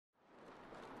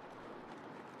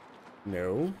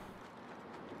No.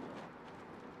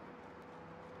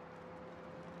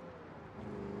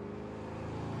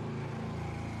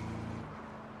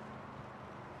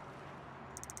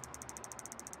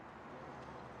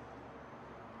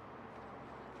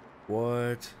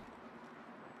 What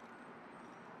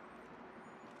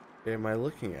am I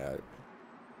looking at?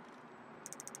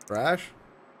 Trash?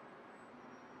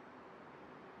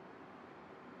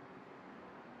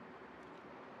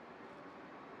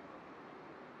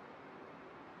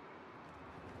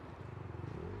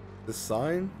 The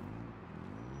sign?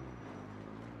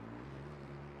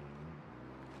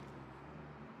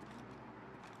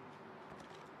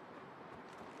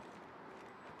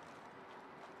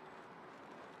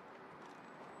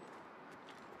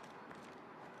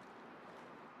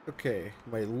 Okay,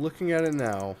 am I looking at it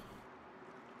now?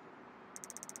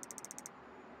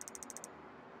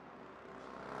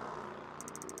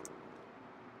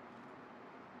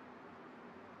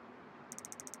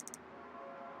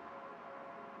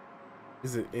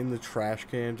 Is it in the trash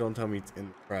can? Don't tell me it's in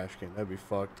the trash can. That'd be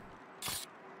fucked.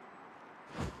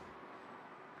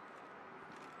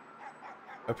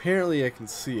 Apparently I can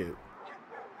see it.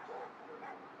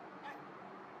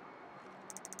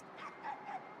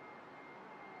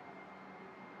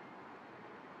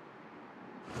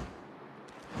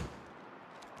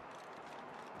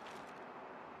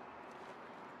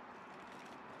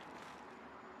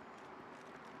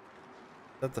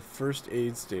 At the first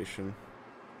aid station.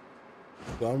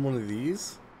 On one of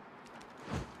these?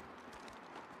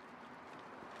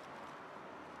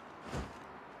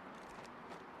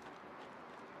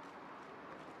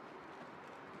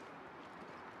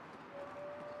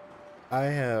 I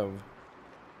have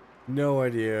no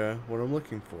idea what I'm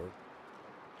looking for.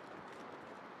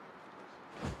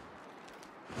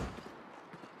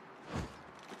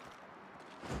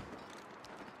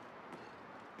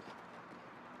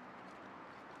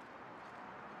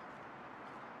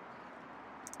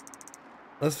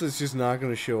 Unless it's just not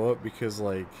going to show up because,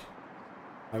 like,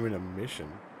 I'm in a mission.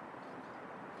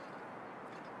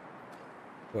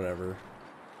 Whatever.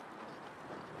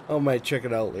 I might check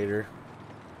it out later.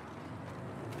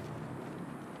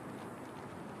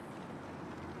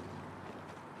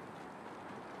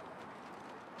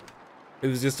 It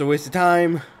was just a waste of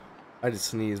time. I just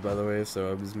sneezed, by the way,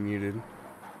 so I was muted.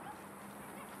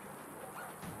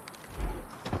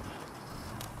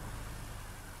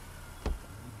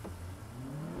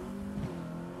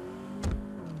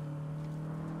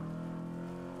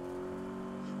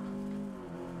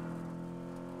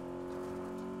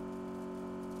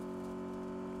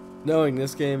 Knowing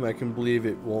this game, I can believe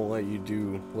it won't let you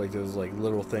do like those like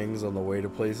little things on the way to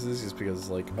places, just because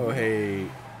like, oh hey,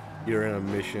 you're in a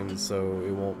mission, so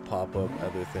it won't pop up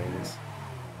other things.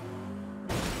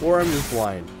 Or I'm just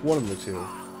blind. One of the two.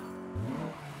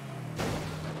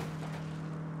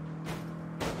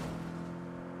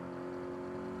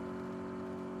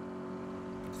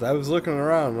 'Cause I was looking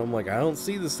around and I'm like, I don't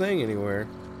see this thing anywhere.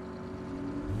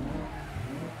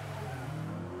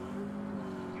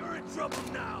 You're in trouble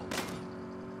now.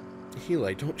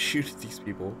 Eli, don't shoot at these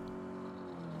people.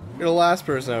 You're the last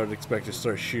person I would expect to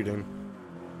start shooting.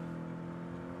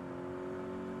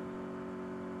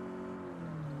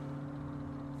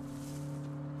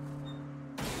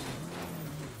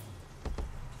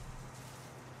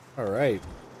 Alright.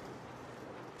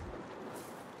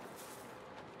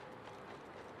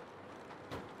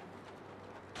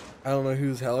 I don't know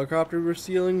whose helicopter we're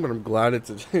stealing, but I'm glad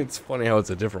it's funny how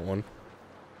it's a different one.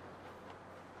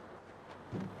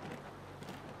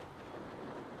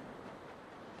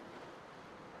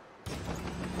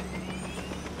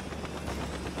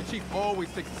 The chief always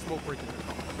takes a smoke break in the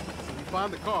car. So we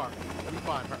find the car, and we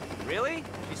find her. Really?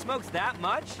 She smokes that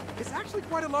much? It's actually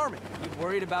quite alarming. You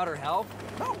worried about her health?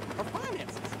 No, her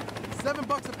finances.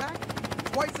 $7 a pack,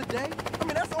 twice a day. I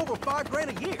mean, that's over $5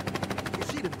 grand a year.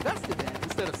 If she'd invested that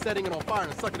instead of setting it on fire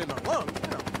and sucking it in her lungs, you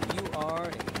know. You are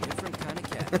a different kind of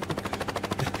cat.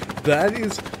 That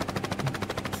is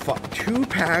 2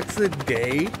 packs a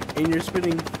day, and you're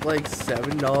spending like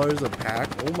 $7 a pack.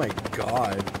 Oh my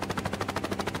god.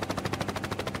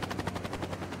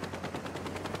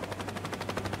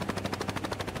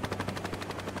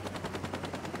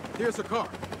 Here's her car.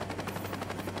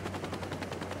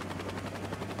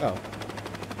 Oh.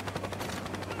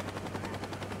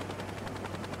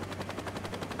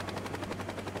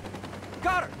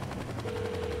 Got her!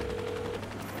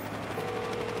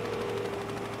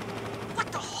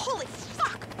 What the holy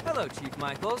fuck? Hello, Chief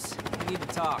Michaels. We need to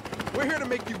talk. We're here to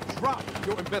make you drop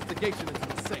your investigation into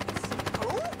the Saints.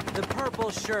 Who? The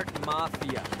Purple Shirt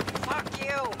Mafia. Fuck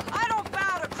you. I don't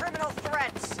bow to criminal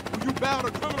threats. Do you bow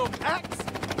to criminal acts?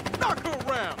 Knock her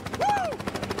around. Woo!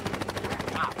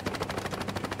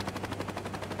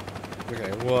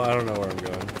 Okay, well, I don't know where I'm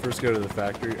going. First go to the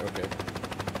factory. Okay.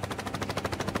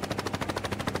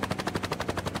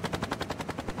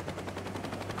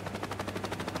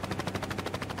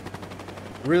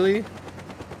 Really?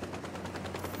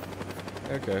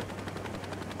 Okay.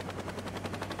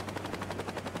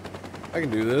 I can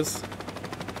do this.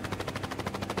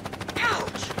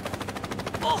 Ouch!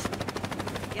 Oof!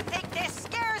 You think this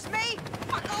scares me?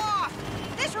 Fuck off!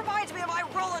 This reminds me of my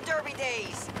roller derby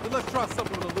days. Then let's try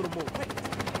something with a little more weight.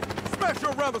 Smash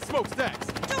her around the smokestacks.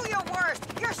 Do your worst.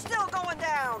 You're still going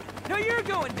down. No, you're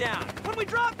going down. When we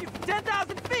drop you from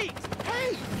 10,000 feet.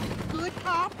 Hey, good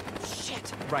cop.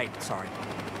 Shit. Right, sorry.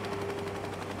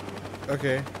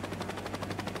 Okay.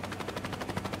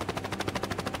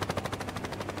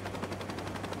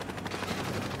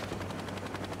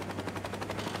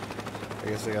 I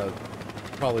guess I gotta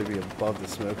probably be above the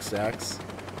smokestacks.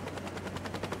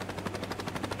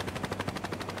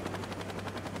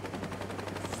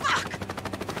 Fuck!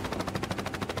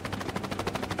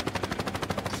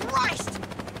 Christ!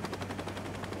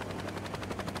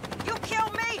 You kill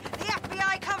me, the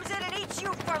FBI comes in and eats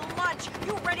you for lunch.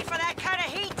 You ready for that kind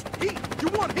of heat? Heat? You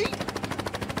want heat?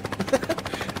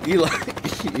 Eli,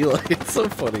 Eli, it's so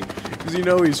funny because you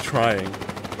know he's trying.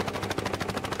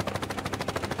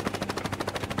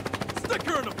 Stick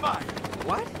her in the fire.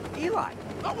 What? Eli.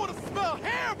 I want to smell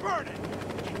hair burning.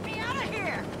 Get me out of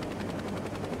here!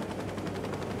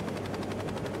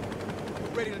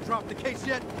 Ready to drop the case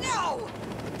yet? No!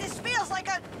 This feels like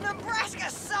a Nebraska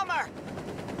summer!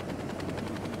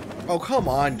 Oh, come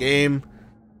on, game.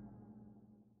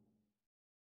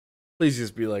 Please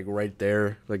just be like right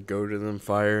there, like go to them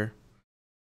fire.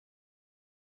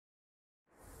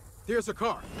 Here's her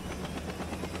car.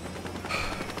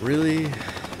 Really?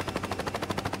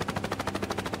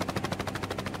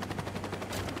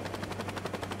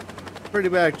 Pretty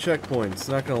bad checkpoints,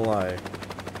 not gonna lie.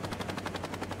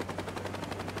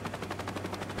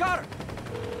 Got her.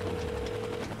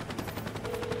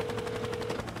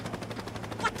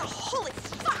 What the holy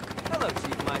fuck? Hello,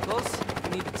 Chief Michaels. We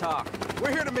need to talk.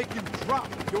 We're here to make you drop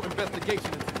your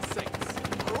investigation into the Saints.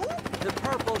 Who? The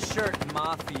Purple Shirt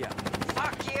Mafia.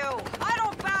 Fuck you! I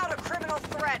don't bow to criminal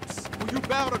threats! Will you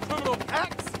bow to criminal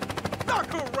acts? Knock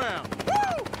her around.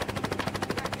 Woo!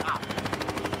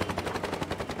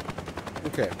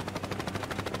 Okay.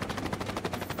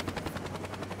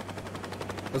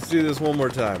 Let's do this one more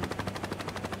time.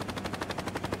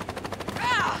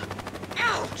 Ah!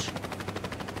 Ouch!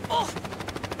 Oof!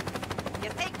 You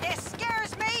think this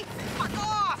scares me? Fuck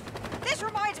off! This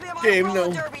reminds me of my Game, roller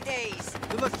no. derby days.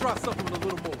 Then let's try something with a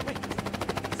little more weight.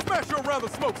 Smash her around the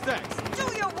smokestacks. Do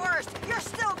your worst. You're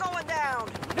still going down.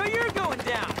 No, you're going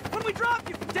down. When we drop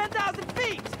you from 10,000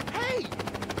 feet. Hey,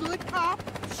 good cop.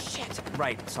 Shit!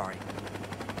 Right, sorry.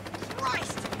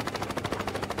 Christ!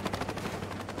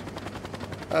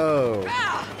 Oh.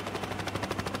 Ah!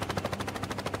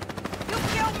 You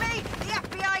kill me, the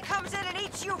FBI comes in and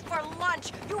eats you for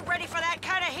lunch. You ready for that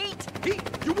kind of heat?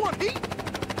 Heat? You want heat?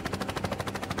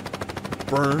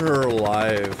 Burn her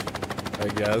alive, I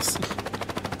guess.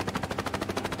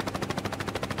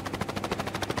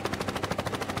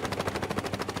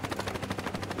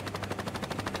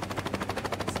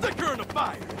 Stick her in the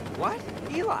fire. What?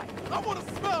 Eli. I want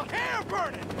to smell hair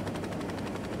burning.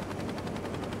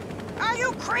 Are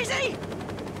you crazy?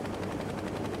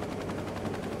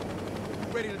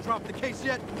 Ready to drop the case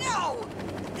yet? No!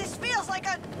 This feels like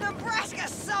a Nebraska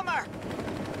summer!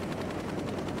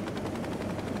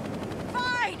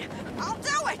 Fine! I'll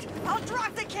do it! I'll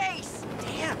drop the case!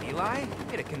 Damn, Eli.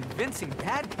 Made a convincing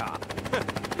bad cop.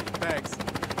 Thanks.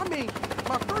 I mean,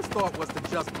 my first thought was to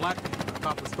just blackmail her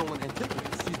about the stolen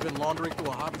antiquities she's been laundering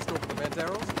through a hobby store for the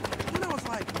Manteros. Then I was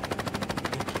like,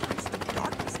 embrace the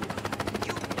darkness.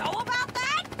 You know about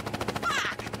that?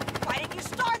 Fuck! Why didn't you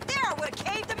start there? I would've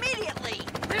caved immediately!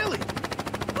 Really?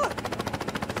 Look,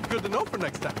 it's good to know for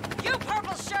next time. You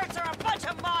purple shirts are a bunch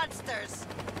of monsters!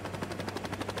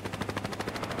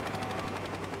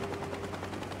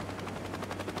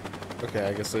 Okay,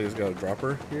 I guess I just gotta drop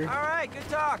her here. All right, good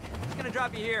talk. Just gonna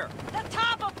drop you here. The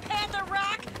top of Panther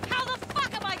Rock? How the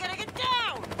fuck am I gonna get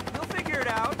down? You'll figure it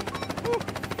out. Whew.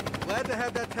 Glad to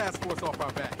have that task force off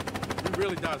our back. We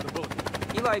really dodged the bullet.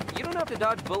 Eli, you don't have to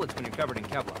dodge bullets when you're covered in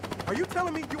Kevlar. Are you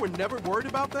telling me you were never worried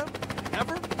about them?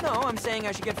 Ever? No, I'm saying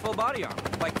I should get full body armor.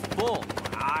 Like full.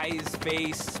 Eyes,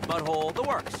 face, butthole, the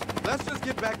works. Let's just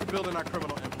get back to building our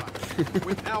criminal empire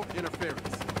without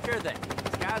interference. Sure thing.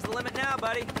 Sky's the limit now,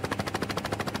 buddy.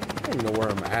 I don't even know where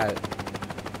I'm at.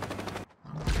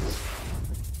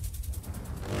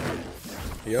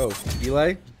 Yo,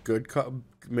 Eli, good cop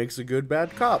makes a good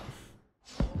bad cop.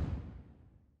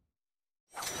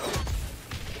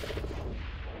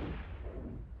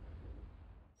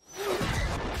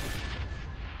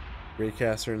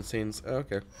 Raycaster and Saints. Oh,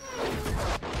 okay.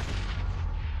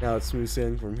 Now it's smooth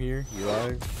sailing from here.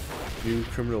 Eli, new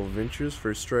criminal ventures.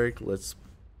 First strike. Let's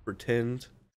pretend.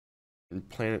 And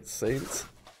Planet Saints.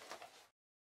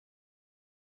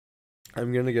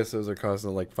 I'm gonna guess those are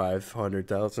costing like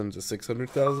 500,000 to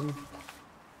 600,000.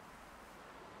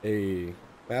 A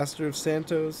Master of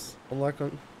Santos. Unlock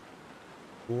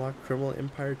Criminal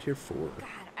Empire Tier 4. God,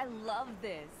 I love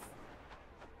this.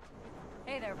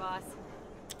 Hey there, boss.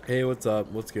 Hey, what's up?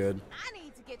 What's good? I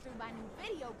need to get through my new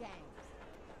video games.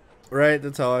 Right,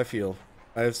 that's how I feel.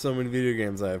 I have so many video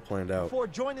games I have planned out. Before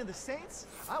joining the Saints,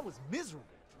 I was miserable.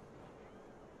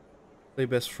 Play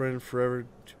best friend forever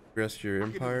to progress your I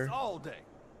could do empire. this all day.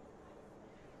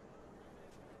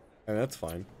 And that's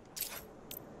fine.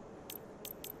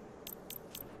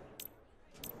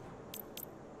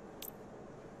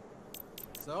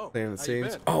 So, Planet how you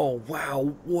Saints. been? Oh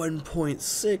wow,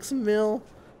 1.6 mil.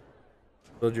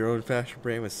 Build your own fashion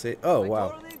brand with say. Oh wow.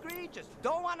 I totally agree. Just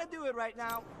don't want to do it right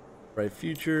now. Bright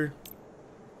future.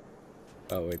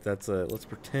 Oh wait, that's a. Let's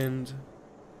pretend.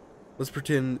 Let's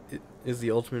pretend it is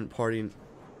the ultimate party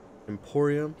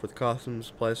emporium with costumes,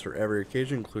 supplies for every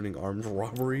occasion, including armed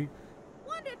robbery.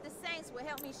 Wonder if the Saints will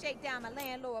help me shake down my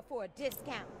landlord for a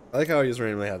discount. I like how I just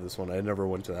randomly have this one. I never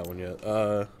went to that one yet.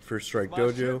 First Strike My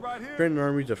Dojo. shit right here. Train an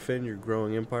army to defend your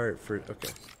growing empire. Okay.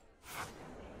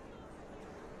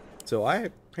 So I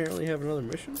apparently have another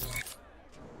mission.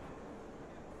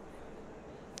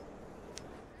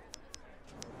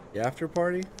 The after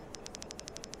party.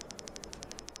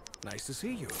 Nice to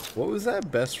see you. What was that?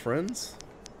 Best friends?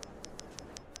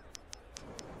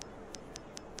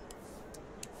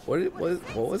 What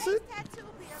was it? Tattoo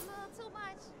be a little too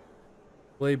much.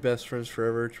 Play best friends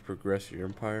forever to progress your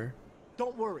empire.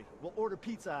 Don't worry, we'll order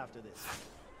pizza after this.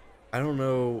 I don't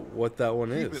know what that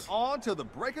one Keep is. it on till the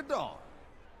break of dawn.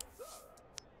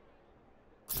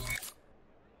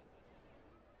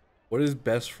 What is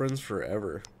best friends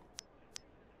forever?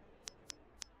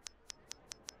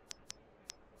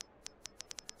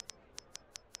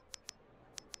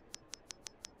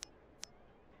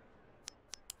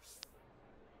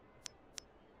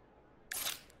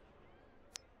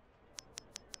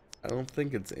 I don't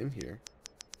think it's in here.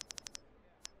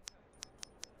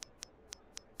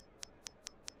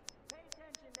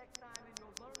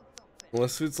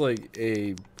 Unless it's like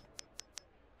a...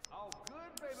 Oh, good,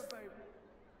 baby,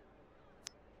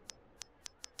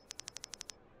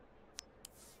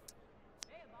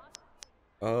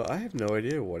 baby. I have no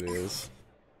idea what it is.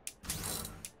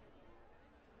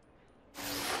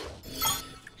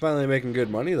 Finally making good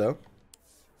money though.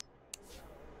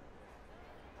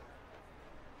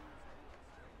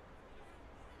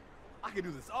 I can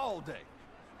do this all day.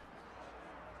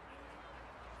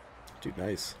 Dude,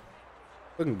 nice.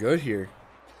 Looking good here.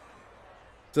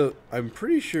 So, I'm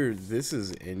pretty sure this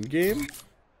is in-game.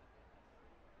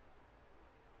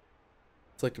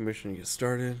 Select a mission to get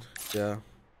started. Yeah.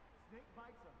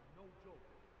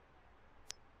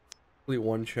 Complete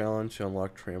one challenge to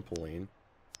unlock trampoline.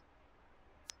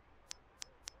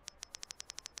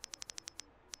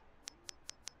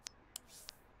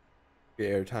 Get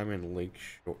airtime in Lake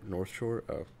Shore, North Shore.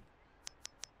 Oh.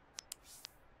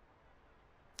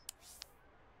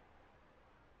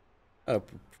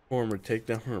 Perform a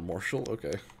takedown or a marshal.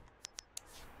 Okay.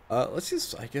 Let's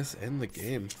just, I guess, end the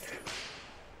game.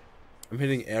 I'm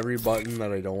hitting every button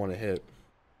that I don't want to hit.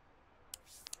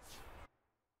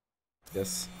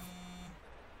 Yes.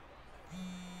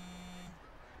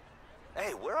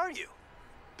 Hey, where are you?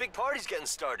 Big party's getting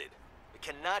started. We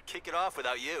cannot kick it off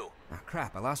without you. Oh,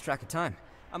 crap, I lost track of time.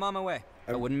 I'm on my way.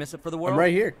 I I'm- wouldn't miss it for the world. I'm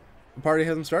right here. The party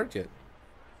hasn't started yet.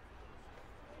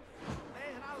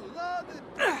 Man, I love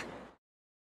it.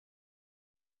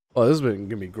 Oh, this is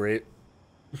gonna be great.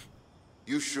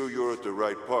 You sure you're at the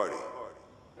right party?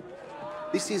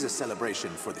 This is a celebration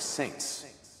for the Saints,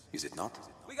 is it not?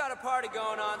 We got a party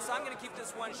going on, so I'm gonna keep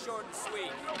this one short and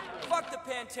sweet. Fuck the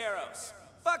Panteros.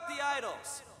 Fuck the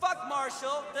Idols. Fuck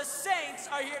Marshall. The Saints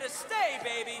are here to stay,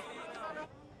 baby.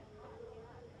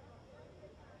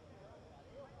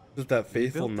 Is that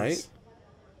faithful built knight? this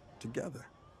together.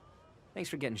 Thanks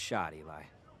for getting shot, Eli.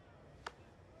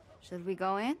 Should we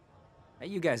go in? Hey,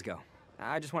 you guys go.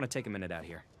 I just want to take a minute out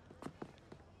here.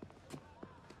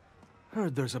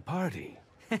 Heard there's a party.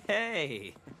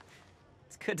 Hey,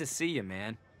 it's good to see you,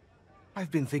 man.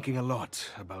 I've been thinking a lot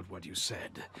about what you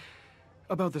said.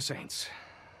 About the Saints.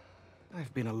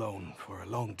 I've been alone for a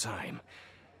long time.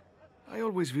 I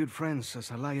always viewed friends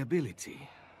as a liability,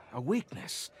 a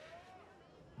weakness.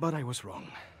 But I was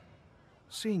wrong.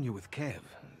 Seeing you with Kev,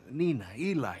 Nina,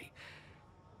 Eli,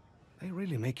 they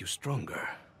really make you stronger.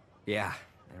 Yeah,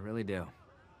 they really do.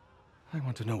 I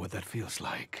want to know what that feels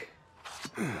like.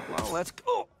 Well, let's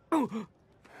go.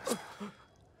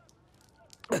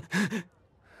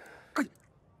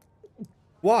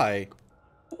 Why?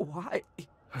 Why?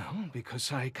 Well,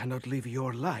 because I cannot live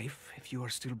your life if you are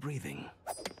still breathing.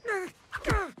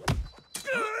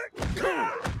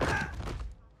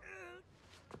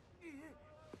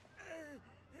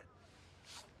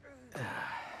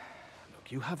 Look,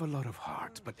 you have a lot of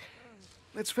heart, but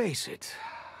let's face it,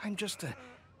 I'm just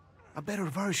a better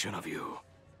version of you.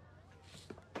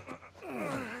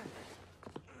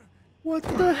 What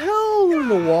the hell,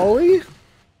 little Wally?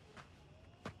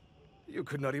 You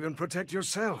could not even protect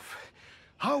yourself.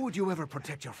 How would you ever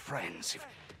protect your friends if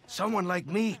someone like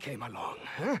me came along,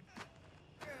 huh?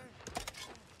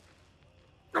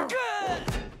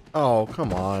 Oh,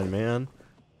 come on, man.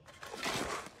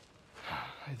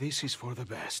 This is for the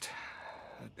best.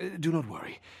 Do not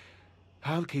worry.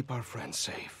 I'll keep our friends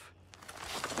safe.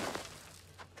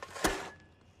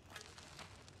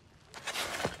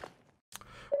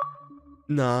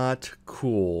 Not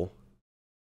cool.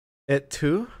 Et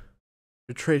tu?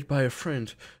 Betrayed by a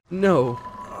friend. No.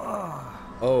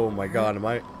 Oh my god, am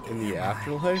I in the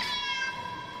afterlife?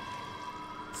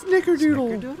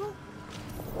 Snickerdoodle. Snickerdoodle?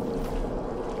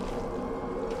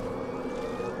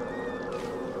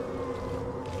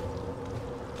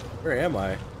 Where am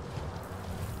I?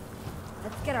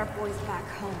 Let's get our boys back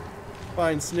home.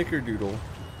 Find Snickerdoodle.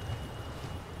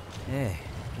 Hey,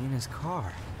 Nina's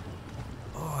car.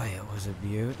 Boy, it was a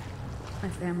beaut. My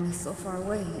family's so far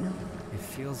away, you know. It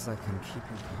feels like I'm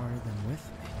keeping part of them with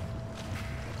me.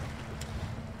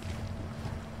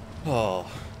 Oh.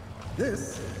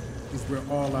 This is where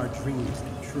all our dreams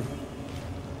come true.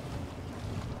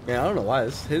 Man, I don't know why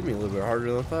this hit me a little bit harder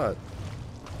than I thought.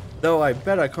 Though I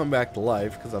bet I come back to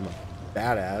life because I'm a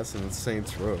badass and it's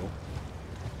Saints Row.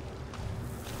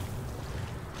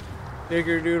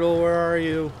 Snickerdoodle, where are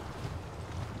you?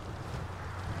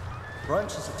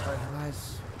 Brunch is a time.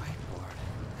 Eli's whiteboard.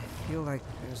 I feel like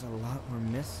there's a lot we're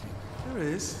missing. There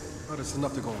is, but it's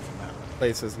enough to go on for now.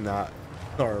 Place is not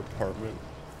our apartment.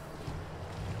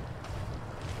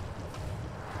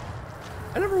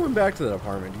 I never went back to that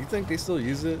apartment. Do you think they still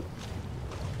use it?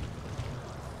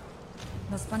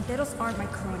 Los Panteros aren't my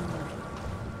crew anymore.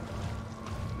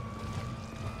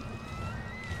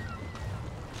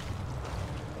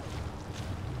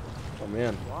 Oh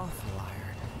man. Waffle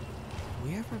iron.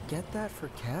 We ever get that for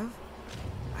Kev?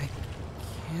 I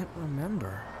can't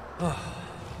remember.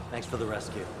 Thanks for the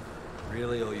rescue.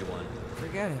 Really owe you one.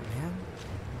 Forget it, man.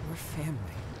 We're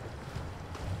family.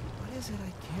 What is it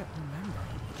I can't remember?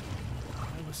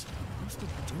 I was supposed to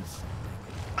do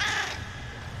something.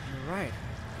 You're right.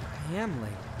 I am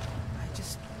late. I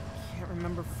just can't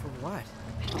remember for what.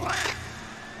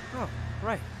 Oh,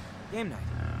 right. Game night.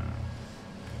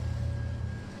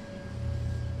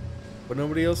 But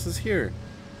nobody else is here.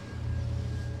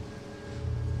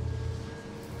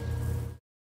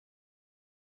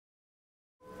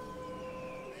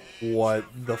 What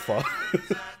the fuck?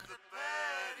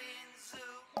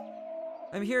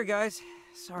 I'm here, guys.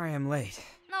 Sorry I'm late.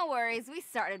 No worries, we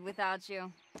started without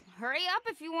you. Hurry up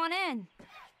if you want in.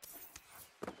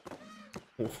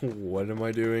 What am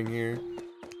I doing here?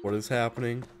 What is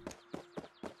happening?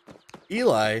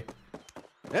 Eli!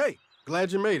 Hey,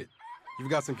 glad you made it.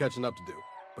 You've got some catching up to do,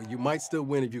 but you might still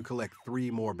win if you collect 3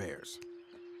 more bears.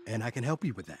 And I can help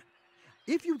you with that.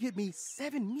 If you get me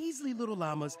 7 measly little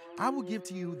llamas, I will give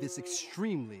to you this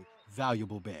extremely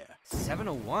valuable bear.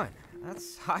 701.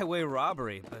 That's highway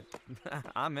robbery, but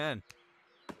I'm in.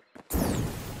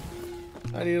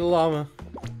 I need a llama.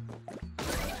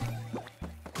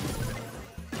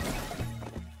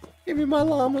 Give me my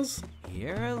llamas.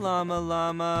 Here, llama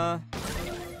llama.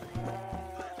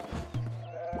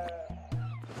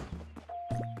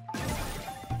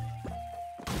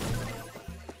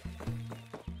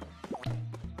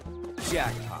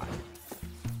 Jackpot.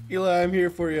 Eli, I'm here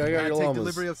for you. I got your take llamas.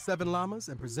 delivery of 7 llamas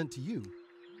and present to you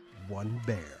 1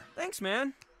 bear. Thanks,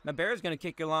 man. My bear's gonna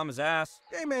kick your llama's ass.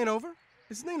 Game ain't over.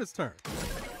 It's Nina's turn.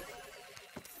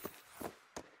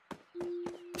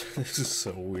 This is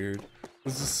so weird.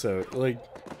 This is so, like,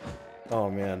 oh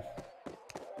man.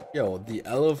 Yo, the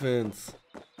elephants.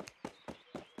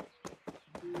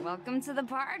 Welcome to the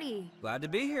party. Glad to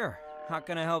be here. How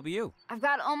can I help you? I've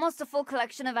got almost a full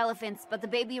collection of elephants, but the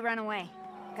baby ran away.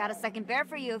 Got a second bear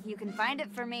for you if you can find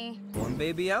it for me. 1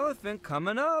 baby elephant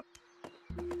coming up.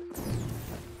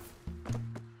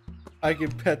 I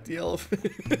can pet the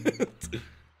elephant.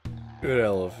 Good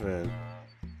elephant.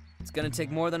 It's gonna take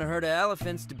more than a herd of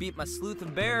elephants to beat my sleuth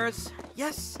of bears.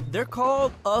 Yes, they're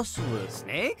called ustlers.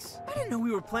 Snakes? I didn't know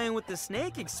we were playing with the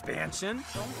snake expansion.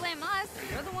 Don't blame us.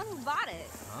 You're the one who bought it.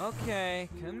 Okay,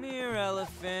 come here,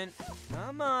 elephant.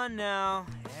 Come on now.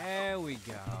 There we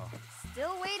go.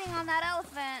 Still waiting on that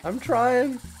elephant. I'm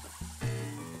trying.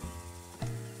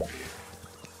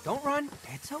 Don't run.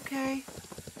 It's okay.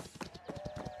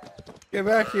 Get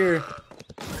back here.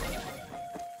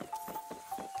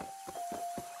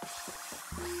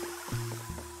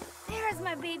 There's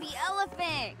my baby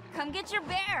elephant. Come get your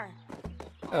bear.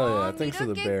 Oh yeah, thanks for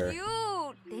the Look bear. cute.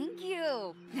 Thank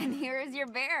you. And here is your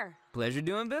bear. Pleasure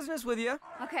doing business with you.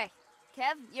 Okay,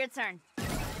 Kev, your turn.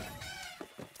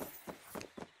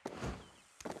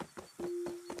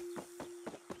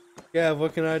 Yeah,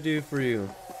 what can I do for you?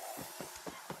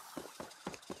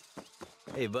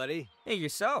 Hey, buddy. Hey,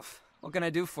 yourself. What can I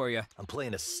do for you? I'm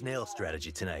playing a snail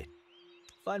strategy tonight.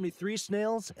 Find me 3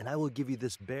 snails, and I will give you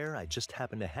this bear I just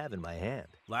happen to have in my hand.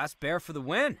 Last bear for the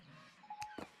win.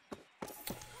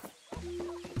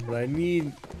 But I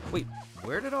need... Wait,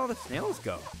 where did all the snails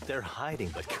go? They're hiding,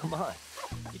 but come on.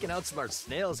 You can outsmart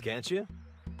snails, can't you?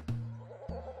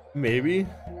 Maybe?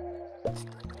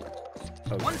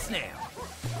 Oh. 1 snail.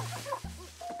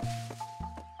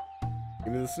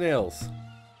 Give me the snails.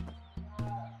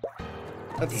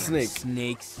 That's a snake.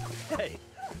 Snakes. Hey,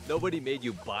 nobody made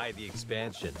you buy the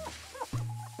expansion.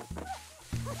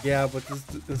 Yeah, but this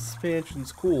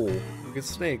expansion's cool. You get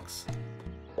snakes.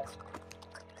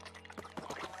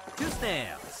 2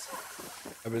 snails.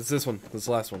 I mean, it's this one. This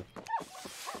last one.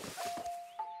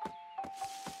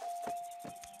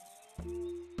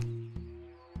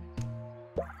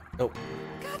 Nope.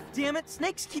 God damn it,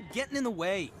 snakes keep getting in the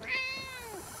way.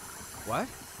 What?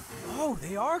 Oh,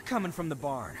 they are coming from the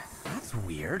barn. That's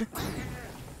weird.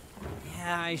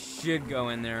 Yeah, I should go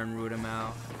in there and root them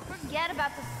out. Forget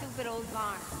about the stupid old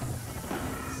barn.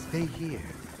 Stay here.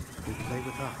 You play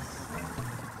with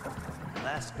us.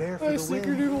 Last bear for Hey, the win.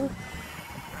 Snickerdoodle.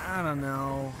 I don't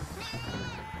know.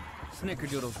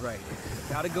 Snickerdoodle's right.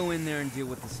 Gotta go in there and deal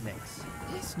with the snakes.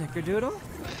 Hey, Snickerdoodle?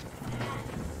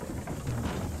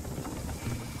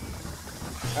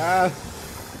 Ah.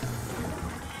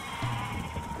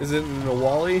 Is it in a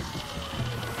Wally?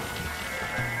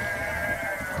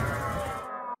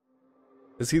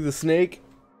 Is he the snake?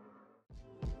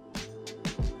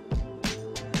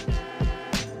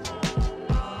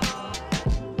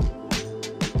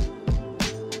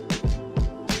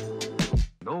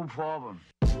 No problem.